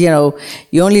 Let's, you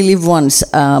only live once.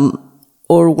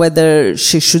 Or whether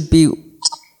she should be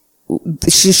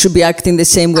acting the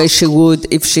same way she would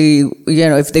if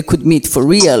if they could meet for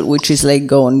real, which is like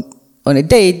go on a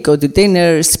date, go to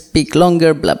dinner, speak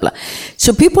longer, blah, blah.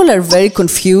 So people are very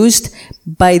confused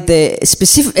by the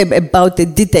about the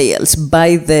details,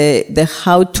 by the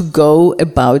how to go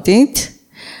about it,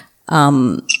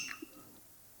 how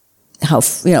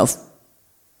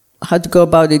to go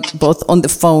about it both on the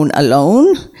phone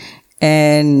alone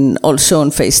and also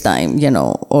on FaceTime,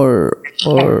 or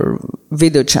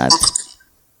video chat.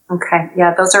 Okay.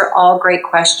 Yeah, those are all great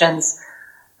questions.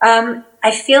 I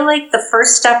feel like the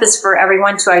first step is for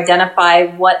everyone to identify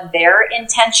what their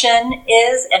intention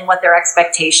is and what their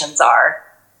expectations are.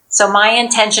 So my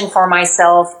intention for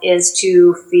myself is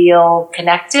to feel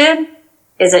connected.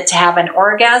 Is it to have an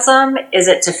orgasm? Is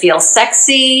it to feel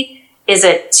sexy? Is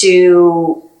it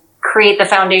to create the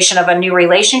foundation of a new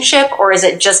relationship? Or is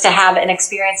it just to have an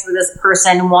experience with this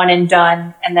person, one and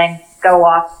done, and then go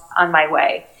off on my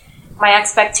way? My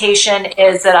expectation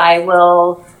is that I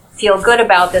will feel good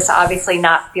about this, obviously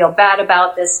not feel bad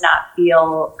about this, not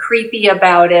feel creepy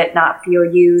about it, not feel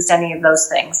used, any of those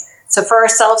things. So for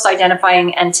ourselves,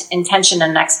 identifying intention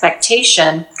and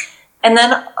expectation, And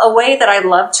then a way that I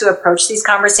love to approach these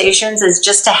conversations is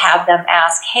just to have them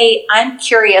ask, hey, I'm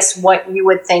curious what you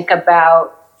would think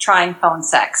about trying phone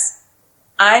sex.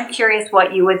 I'm curious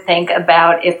what you would think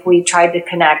about if we tried to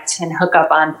connect and hook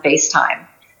up on FaceTime.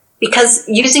 Because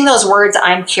using those words,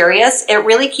 I'm curious, it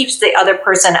really keeps the other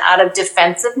person out of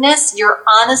defensiveness. You're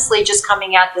honestly just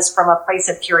coming at this from a place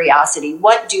of curiosity.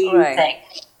 What do you think?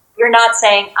 You're not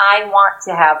saying, I want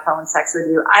to have phone sex with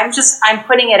you. I'm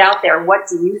putting it out there. What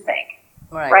do you think?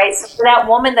 Right? So for that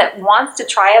woman that wants to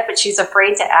try it, but she's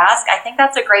afraid to ask, I think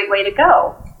that's a great way to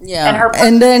go. Yeah.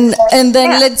 And then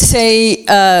let's say,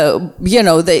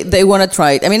 they want to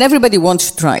try it. I mean, everybody wants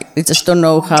to try it. They just don't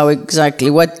know how exactly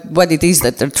what it is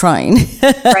that they're trying.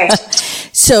 Right.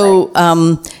 So,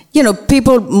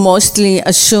 people mostly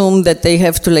assume that they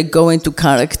have to like go into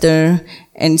character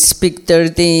and speak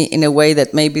dirty in a way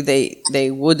that maybe they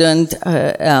wouldn't,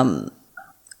 have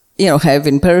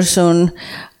in person.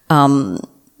 I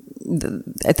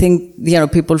think,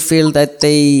 people feel that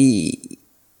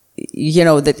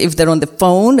that if they're on the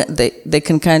phone, they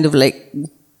can kind of like,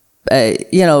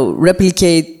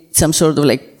 replicate some sort of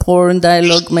like porn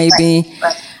dialogue maybe.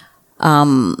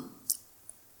 Right.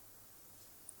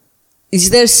 Is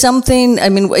there something,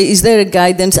 is there a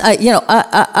guidance?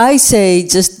 I say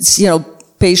just,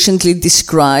 patiently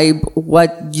describe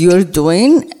what you're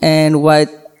doing and what,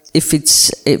 if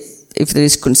there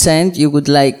is consent, you would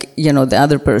like, the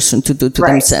other person to do to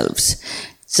themselves.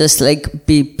 Just like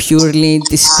be purely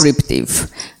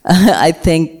descriptive. I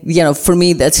think, for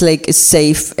me, that's like a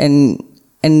safe and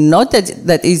not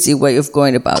that easy way of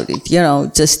going about it.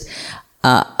 Just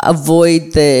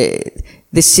avoid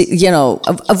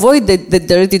avoid the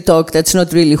dirty talk that's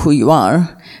not really who you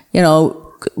are,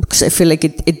 because I feel like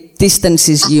it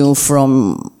distances you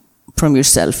from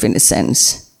yourself in a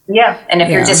sense. Yeah, and if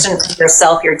you're distant from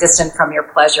yourself, you're distant from your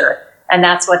pleasure. And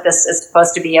that's what this is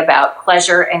supposed to be about,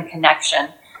 pleasure and connection.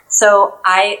 So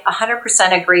I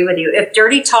 100% agree with you. If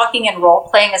dirty talking and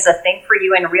role-playing is a thing for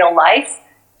you in real life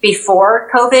before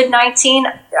COVID-19,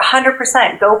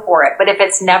 100% go for it. But if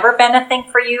it's never been a thing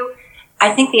for you,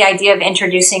 I think the idea of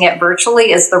introducing it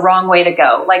virtually is the wrong way to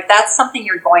go. Like, that's something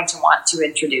you're going to want to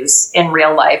introduce in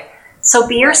real life. So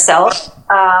be yourself.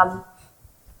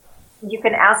 You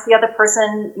can ask the other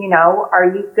person, are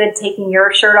you good taking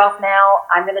your shirt off now?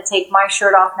 I'm going to take my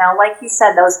shirt off now. Like you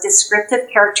said, those descriptive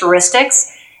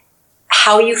characteristics,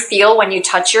 how you feel when you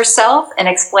touch yourself and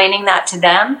explaining that to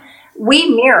them. We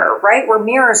mirror, right? We're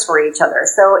mirrors for each other.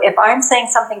 So if I'm saying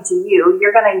something to you,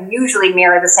 you're going to usually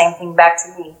mirror the same thing back to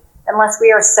me. Unless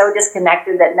we are so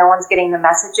disconnected that no one's getting the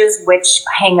messages, which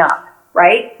hang up,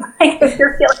 right? Like if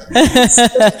you're feeling so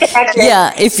disconnected.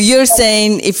 Yeah, if you're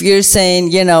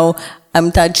saying,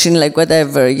 I'm touching like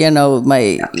whatever,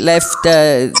 my left,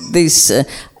 this,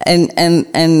 and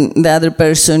the other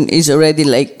person is already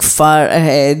like far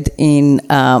ahead in,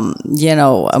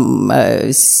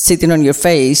 sitting on your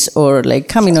face or like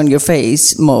coming on your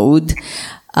face mode,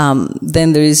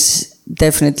 then there is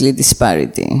definitely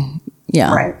disparity.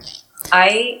 Yeah. Right.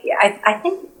 I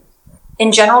think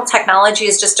in general, technology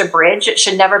is just a bridge. It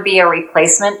should never be a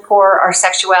replacement for our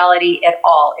sexuality at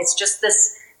all. It's just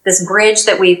this bridge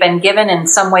that we've been given in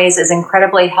some ways is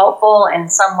incredibly helpful, in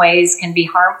some ways can be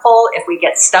harmful if we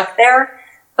get stuck there.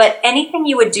 But anything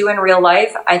you would do in real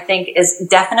life, I think, is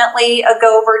definitely a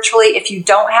go virtually. If you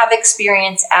don't have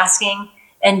experience asking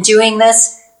and doing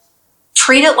this,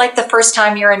 treat it like the first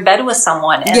time you're in bed with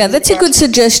someone. That's a good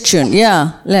suggestion.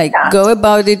 Yeah. Go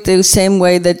about it the same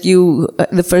way that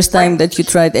the first time that you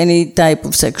tried any type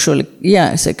of sex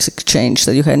exchange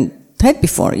that you hadn't had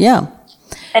before. Yeah.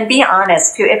 And be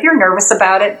honest too. If you're nervous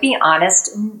about it, be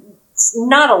honest.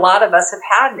 Not a lot of us have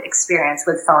had experience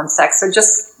with phone sex, so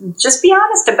just be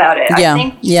honest about it. Yeah, I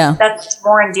think that's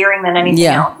more endearing than anything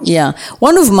else. Yeah.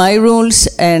 One of my rules,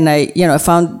 and I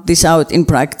found this out in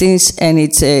practice, and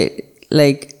it's a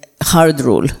hard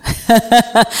rule.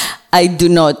 I do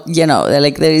not,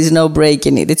 there is no break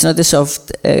in it. It's not a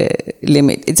soft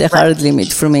limit. It's a hard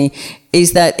limit for me.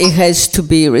 Is that it has to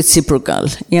be reciprocal.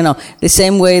 The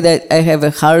same way that I have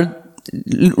a hard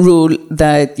rule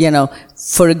that,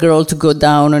 for a girl to go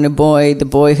down on a boy, the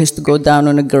boy has to go down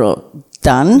on a girl.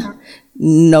 Done.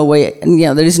 No way.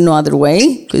 There is no other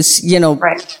way. Because,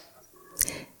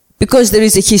 because there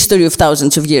is a history of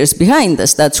thousands of years behind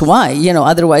us. That's why,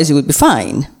 otherwise it would be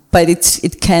fine. But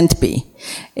it can't be.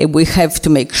 We have to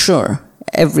make sure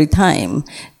every time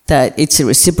that it's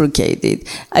reciprocated.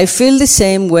 I feel the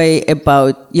same way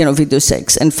about, video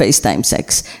sex and FaceTime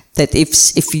sex. That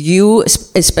if you,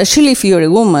 especially if you're a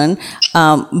woman,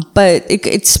 but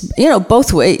it's,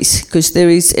 both ways, because there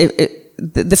is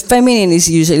the feminine is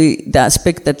usually the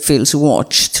aspect that feels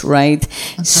watched, right?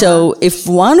 So if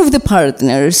one of the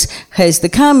partners has the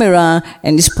camera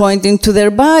and is pointing to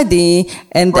their body,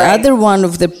 and the other one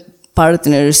of the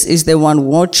partners is the one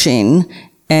watching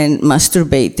and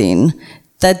masturbating,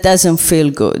 that doesn't feel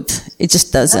good. It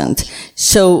just doesn't.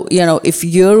 So, if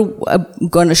you're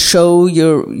going to show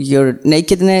your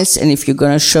nakedness, and if you're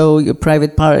going to show your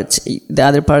private parts, the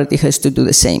other party has to do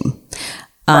the same.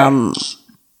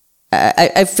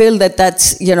 I feel that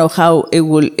that's, how it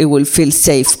will feel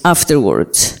safe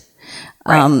afterwards.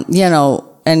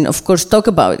 And of course talk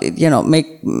about it,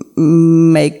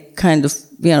 make kind of,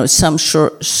 some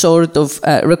sort of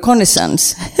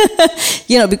reconnaissance,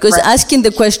 because asking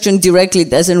the question directly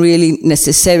doesn't really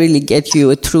necessarily get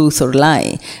you a truth or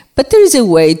lie. But there is a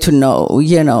way to know,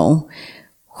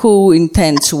 who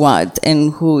intends what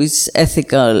and who is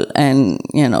ethical and,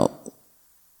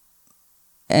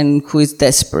 and who is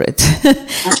desperate.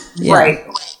 Right.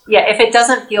 Yeah, if it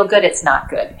doesn't feel good, it's not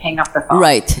good. Hang up the phone.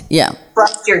 Right, yeah.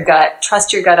 Trust your gut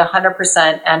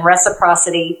 100%, and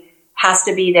reciprocity has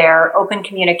to be there, open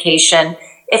communication.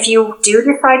 If you do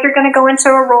decide you're going to go into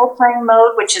a role-playing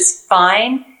mode, which is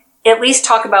fine, at least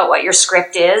talk about what your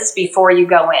script is before you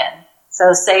go in.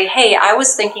 So say, hey, I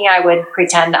was thinking I would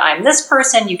pretend I'm this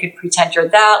person, you could pretend you're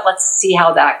that, let's see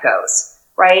how that goes,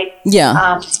 right?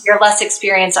 Yeah. You're less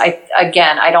experienced. I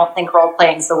don't think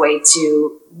role-playing is the way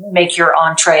to make your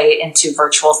entree into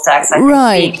virtual sex.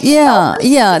 Right.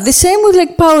 Yeah. The same with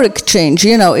like power exchange.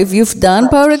 If you've done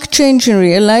power exchange in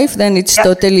real life, then it's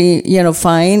totally,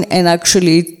 fine. And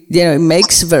actually, it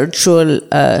makes virtual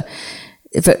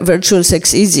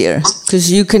sex easier because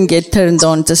you can get turned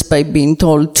on just by being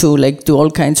told to like do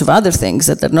all kinds of other things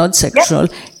that are not sexual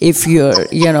if you're,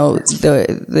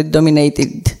 the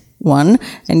dominated one,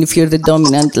 and if you're the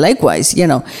dominant, likewise,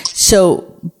 So,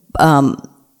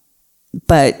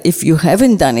 but if you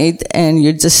haven't done it and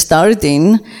you're just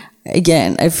starting,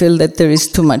 again, I feel that there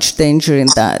is too much danger in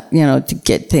that, to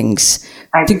get things,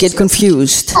 to get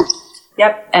confused.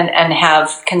 Yep, and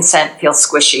have consent feel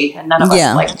squishy, and none of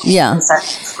us like consent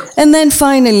squishy. And then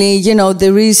finally,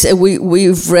 there is,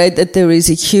 we've read that there is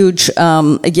a huge,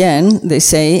 again, they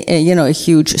say, a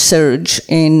huge surge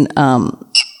in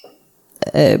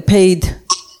paid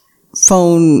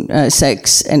phone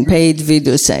sex and paid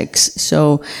video sex.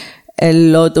 So a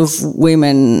lot of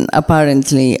women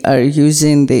apparently are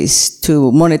using this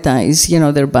to monetize,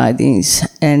 their bodies.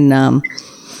 And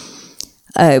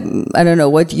I don't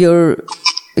know if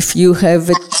you have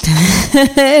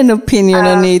an opinion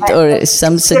on it or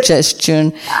some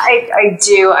suggestion. I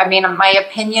do. I mean, my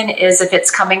opinion is if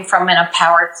it's coming from an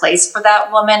empowered place for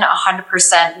that woman,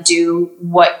 100% do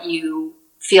what you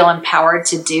feel empowered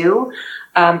to do.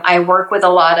 I work with a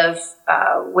lot of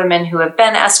women who have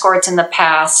been escorts in the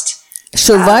past.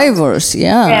 Survivors,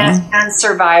 and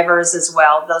survivors as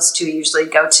well. Those two usually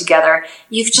go together.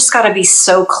 You've just got to be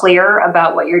so clear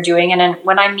about what you're doing. And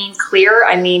when I mean clear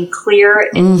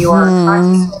in your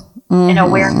consciousness and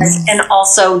awareness, and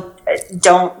also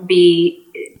don't be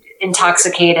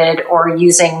intoxicated or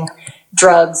using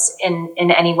drugs in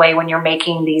any way when you're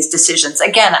making these decisions.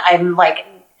 Again, I'm like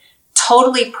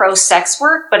totally pro sex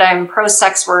work, but I'm pro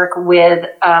sex work with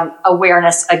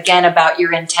awareness again about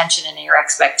your intention and your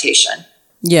expectation.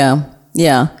 Yeah.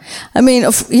 I mean,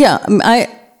 I'm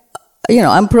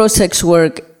pro sex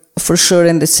work for sure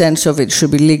in the sense of it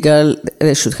should be legal.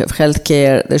 They should have health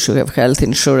care. They should have health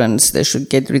insurance. They should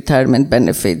get retirement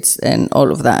benefits and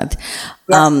all of that.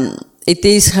 Yes. It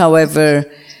is, however,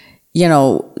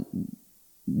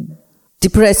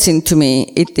 depressing to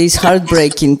me. It is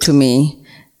heartbreaking to me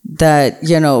that,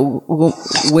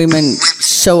 women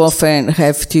so often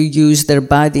have to use their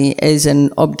body as an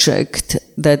object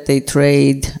that they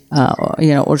trade,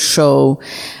 or show,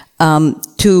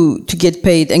 to get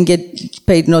paid and get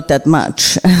paid not that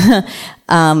much.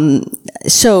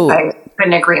 So I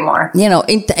couldn't agree more.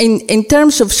 In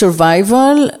terms of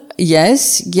survival,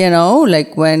 yes,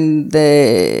 like when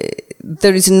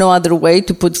there is no other way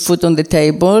to put food on the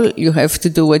table. You have to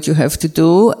do what you have to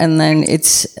do, and then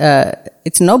it's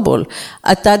noble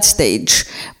at that stage.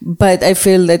 But I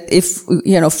feel that if,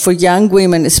 for young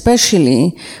women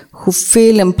especially, who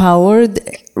feel empowered,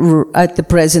 at the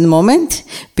present moment,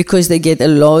 because they get a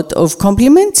lot of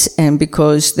compliments and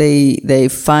because they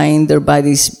find their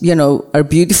bodies, are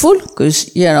beautiful,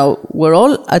 because, we're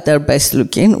all at our best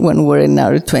looking when we're in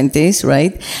our 20s,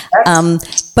 right?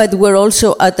 But we're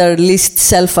also at our least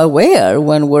self-aware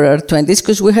when we're our 20s,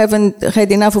 because we haven't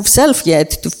had enough of self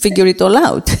yet to figure it all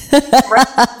out.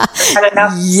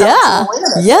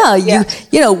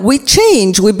 We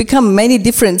change, we become many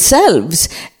different selves.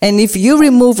 And if you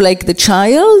remove like the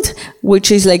child,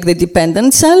 which is like the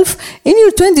dependent self, in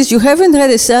your 20s, you haven't had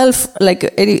a self, like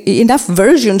enough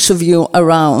versions of you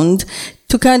around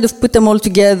to kind of put them all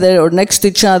together or next to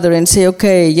each other and say,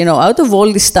 okay, out of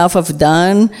all this stuff I've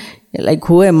done, like,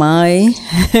 who am I?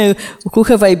 Who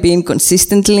have I been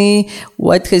consistently?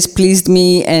 What has pleased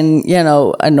me and,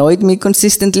 annoyed me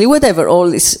consistently? Whatever, all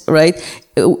this, right?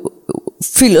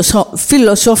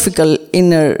 Philosophical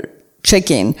inner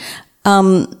check-in.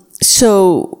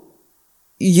 So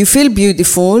you feel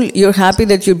beautiful. You're happy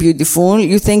that you're beautiful.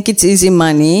 You think it's easy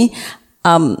money.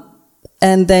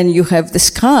 And then you have the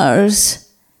scars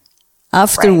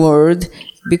afterward,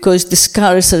 because the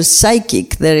scars are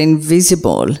psychic. They're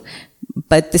invisible.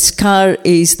 But the scar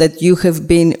is that you have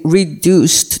been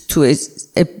reduced to a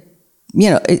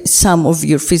sum of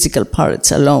your physical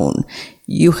parts alone.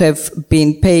 You have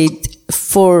been paid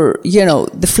for,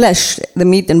 the flesh, the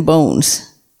meat and bones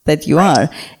that you are,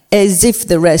 as if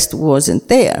the rest wasn't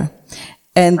there.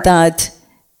 And that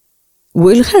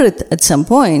will hurt at some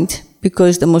point,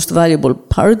 because the most valuable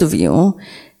part of you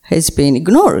has been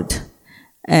ignored.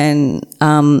 And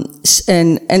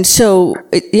so,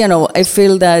 I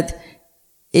feel that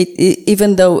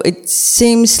even though it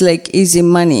seems like easy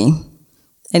money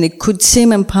and it could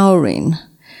seem empowering,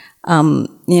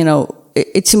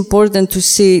 it's important to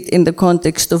see it in the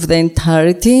context of the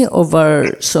entirety of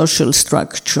our social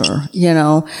structure.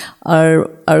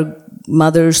 Our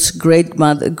mothers,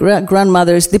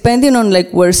 grandmothers, depending on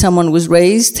like where someone was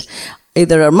raised,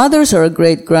 either our mothers or our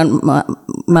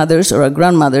great-grandmothers or our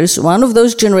grandmothers, one of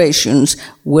those generations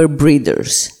were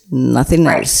breeders, nothing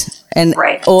else. And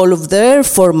all of their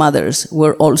foremothers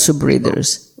were also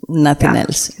breeders, nothing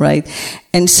else, right?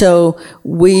 And so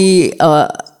we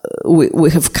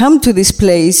have come to this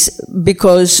place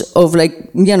because of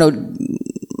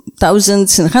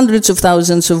thousands and hundreds of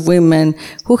thousands of women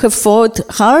who have fought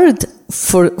hard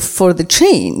for the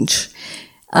change.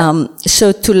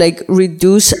 So to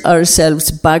reduce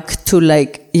ourselves back to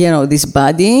this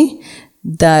body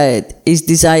that is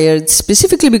desired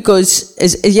specifically because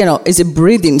is a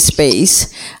breathing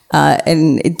space,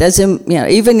 and it doesn't,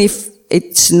 even if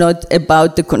it's not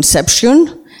about the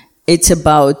conception, it's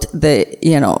about the,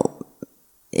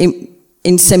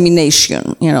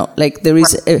 insemination, there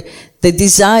is the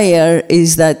desire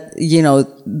is that,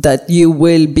 that you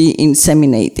will be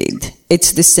inseminated.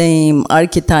 It's the same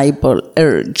archetypal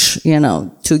urge,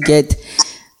 to get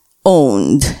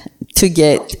owned, to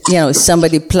get,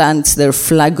 somebody plants their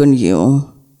flag on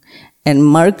you and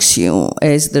marks you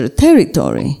as their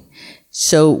territory.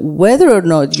 So whether or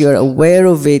not you're aware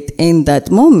of it in that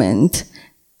moment,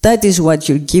 that is what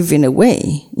you're giving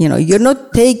away. You're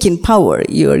not taking power,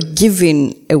 you're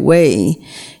giving away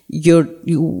your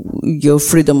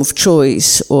freedom of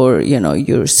choice, or,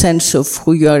 your sense of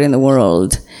who you are in the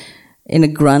world in a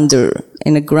grander,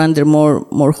 more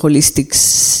holistic,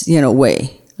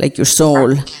 way, like your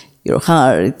soul, your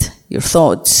heart, your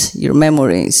thoughts, your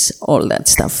memories, all that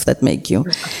stuff that make you.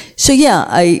 So yeah,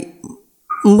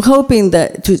 I'm hoping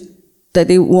that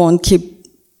it won't keep,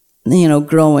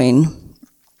 growing.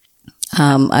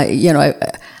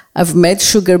 I've met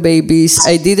sugar babies.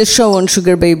 I did a show on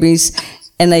sugar babies,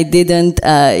 and I didn't,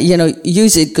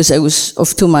 use it because I was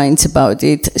of two minds about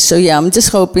it. So yeah, I'm just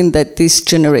hoping that this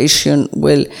generation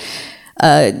will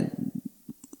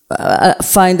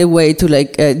find a way to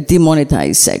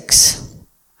demonetize sex.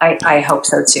 I hope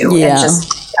so too. Yeah.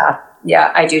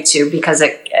 Yeah, I do too, because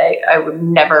I would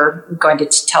never going to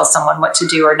tell someone what to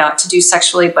do or not to do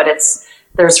sexually, but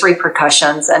there's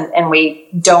repercussions, and we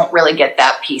don't really get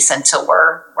that piece until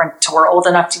we're old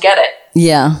enough to get it.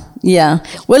 Yeah.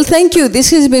 Well, thank you.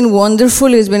 This has been wonderful.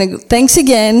 Thanks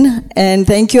again, and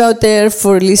thank you out there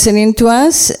for listening to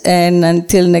us. And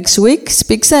until next week,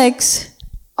 speak sex.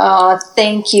 Oh,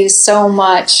 thank you so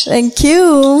much. Thank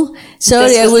you.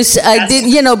 Sorry,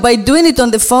 by doing it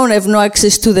on the phone, I have no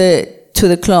access to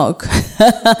the clock.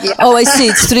 Yeah. Oh, I see.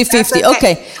 It's 3:50.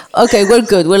 Okay, we're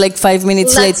good. We're 5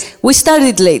 minutes late. We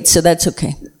started late, so that's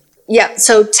okay. Yeah,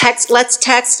 so let's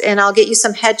text, and I'll get you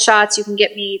some headshots. You can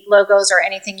get me logos or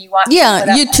anything you want.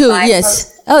 Yeah, you too,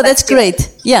 yes. Oh, that's great.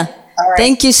 Yeah. All right.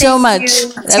 Thank you so much.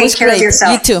 That was great. You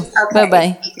too. Okay.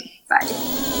 Bye-bye. Bye.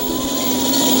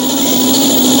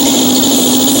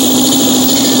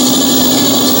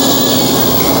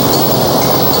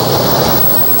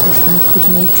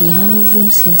 make love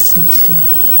incessantly,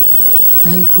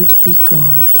 I would be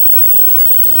gone.